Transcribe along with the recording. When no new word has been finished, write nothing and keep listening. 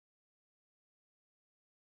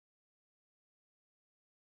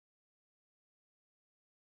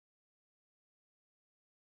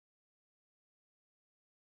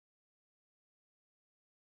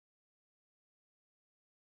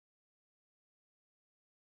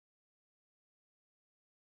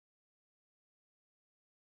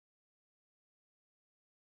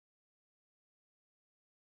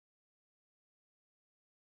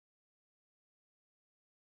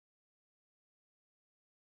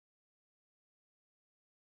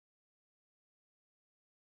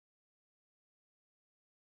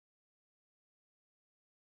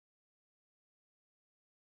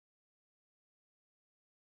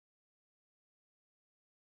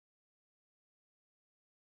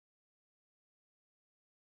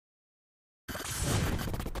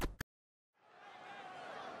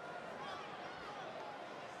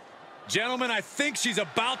Gentlemen, I think she's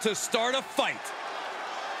about to start a fight.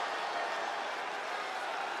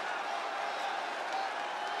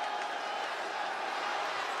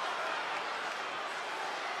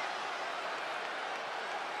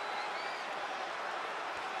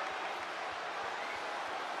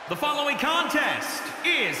 The following contest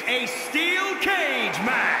is a steel cage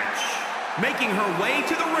match. Making her way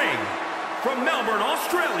to the ring from Melbourne,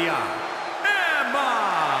 Australia, Emma.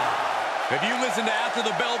 If you listen to After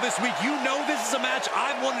the Bell this week, you know this is a match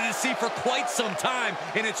I've wanted to see for quite some time,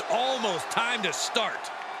 and it's almost time to start.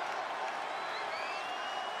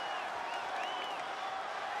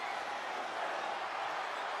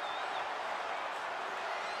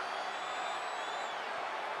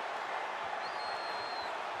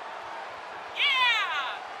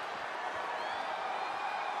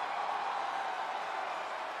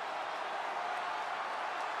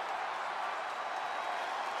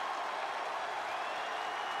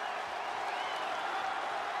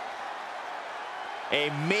 A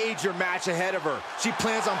major match ahead of her. She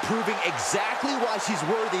plans on proving exactly why she's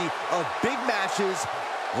worthy of big matches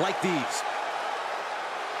like these.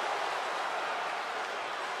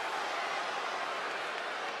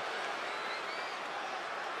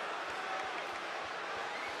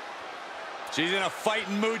 She's in a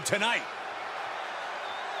fighting mood tonight.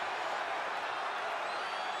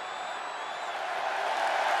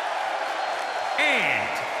 And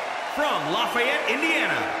from Lafayette,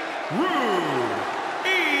 Indiana, Riott.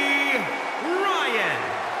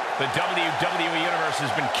 The WWE Universe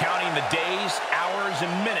has been counting the days, hours,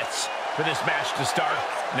 and minutes for this match to start,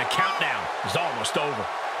 and the countdown is almost over.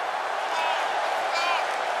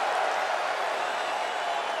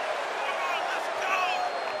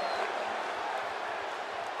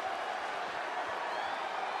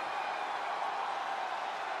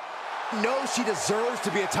 Knows she deserves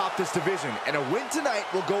to be atop this division, and a win tonight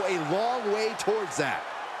will go a long way towards that.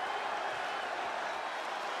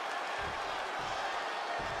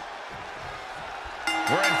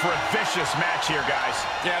 We're in for a vicious match here, guys.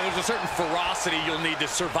 Yeah, there's a certain ferocity you'll need to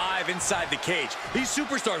survive inside the cage. These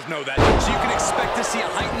superstars know that, so you can expect to see a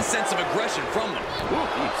heightened sense of aggression from them. Ooh,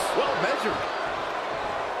 well measured.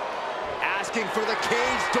 Asking for the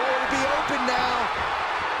cage door to be open now.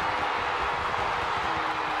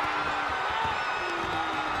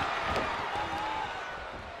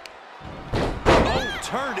 Oh,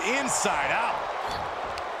 turned inside out.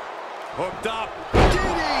 Hooked up.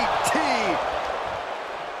 DDT.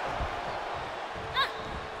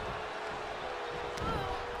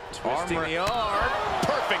 Twisting the arm.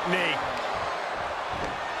 Perfect knee.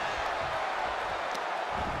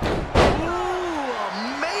 Ooh,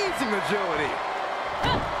 amazing agility.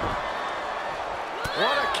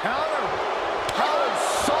 What a counter. How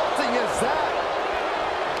insulting is that?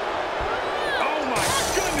 Oh my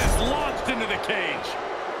goodness, launched into the cage.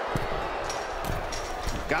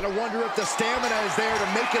 Gotta wonder if the stamina is there to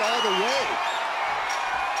make it all the way.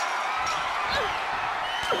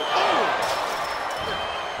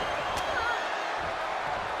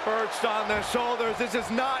 Perched on the shoulders. This is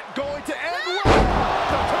not going to end well.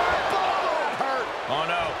 The turnbuckle hurt. Oh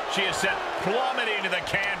no, she is sent plummeting to the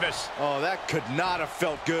canvas. Oh, that could not have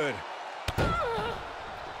felt good.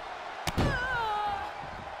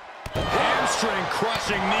 Hamstring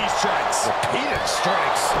crushing knee strikes. Repeated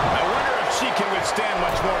strikes. I wonder if she can withstand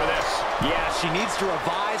much more of this. Yeah, she needs to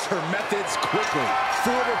revise her methods quickly.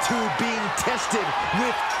 Fortitude being tested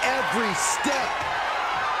with every step.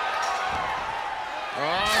 Oh,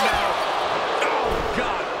 no. Oh,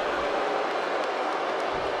 God.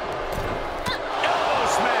 Elbow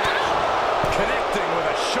smash. Connecting with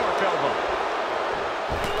a sharp elbow.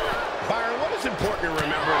 Byron, what is important to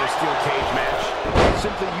remember in a steel cage match?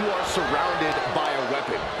 Simply, you are surrounded by a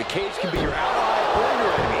weapon. The cage can be your ally or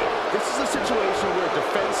your enemy. This is a situation where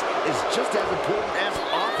defense is just as important as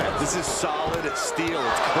offense. This is solid, it's steel,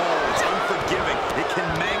 it's cold, it's unforgiving. It can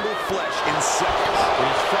mangle flesh in seconds. It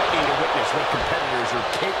is frightening to witness what competitors are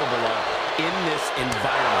capable of in this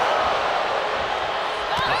environment.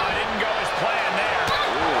 Oh, it didn't go as planned there.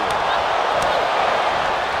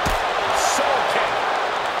 Soul kick.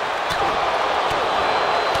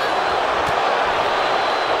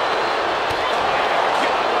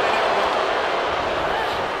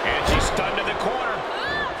 And she's stunned in the corner.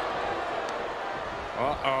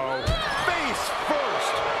 Uh-oh. Face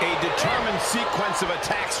first. A determined sequence of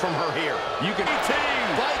attacks from her here. You can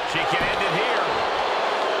Fight. She can end it here.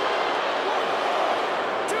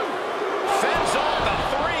 1, 2. Fends off the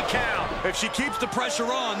 3 count. If she keeps the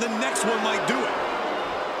pressure on, the next one might do it.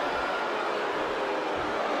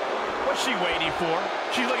 What's she waiting for?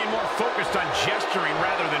 She's looking more focused on gesturing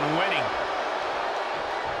rather than winning.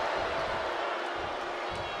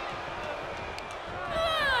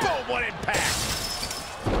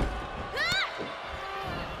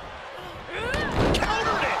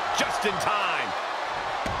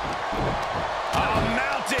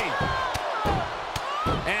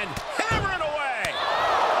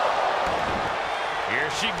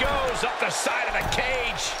 Goes up the side of the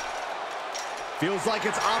cage. Feels like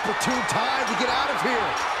it's opportune time to get out of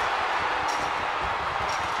here.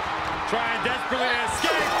 Trying desperately to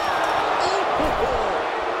escape.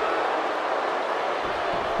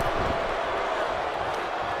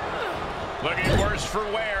 Looking worse for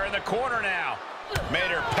wear in the corner now.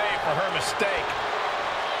 Made her pay for her mistake.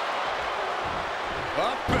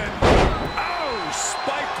 Up and... oh!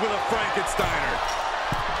 Spiked with a Frankensteiner.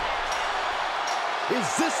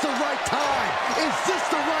 Is this the right time? Is this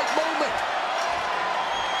the right moment?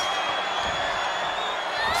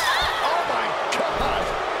 Oh my God!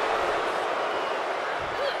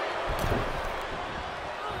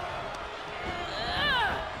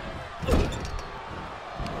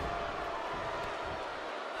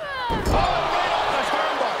 Oh, right off the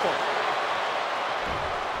turnbuckle.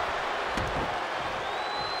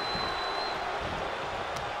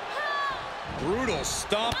 Brutal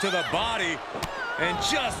stomp to the body. And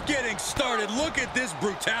just getting started. Look at this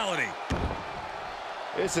brutality.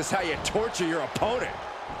 This is how you torture your opponent.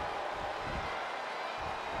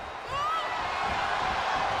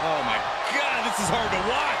 Oh my God, this is hard to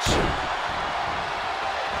watch.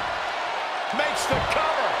 Makes the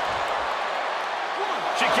cover.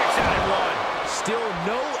 She kicks out at one. Still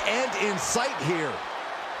no end in sight here.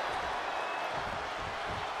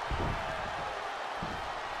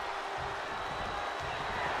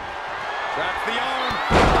 Traps the arm.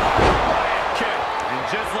 Riott kick. And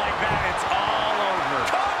just like that, it's all over.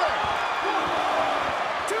 Cover.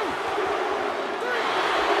 1, 2, 3.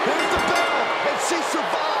 Here's the bell, and she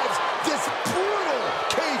survives this brutal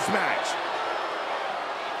cage match.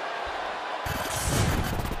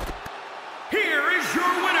 Here is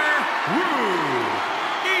your winner,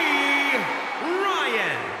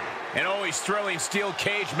 Riott. An always thrilling steel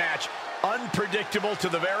cage match. Unpredictable to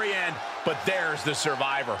the very end, but there's the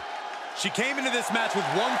survivor. She came into this match with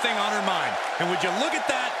one thing on her mind, and would you look at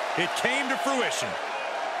that, it came to fruition.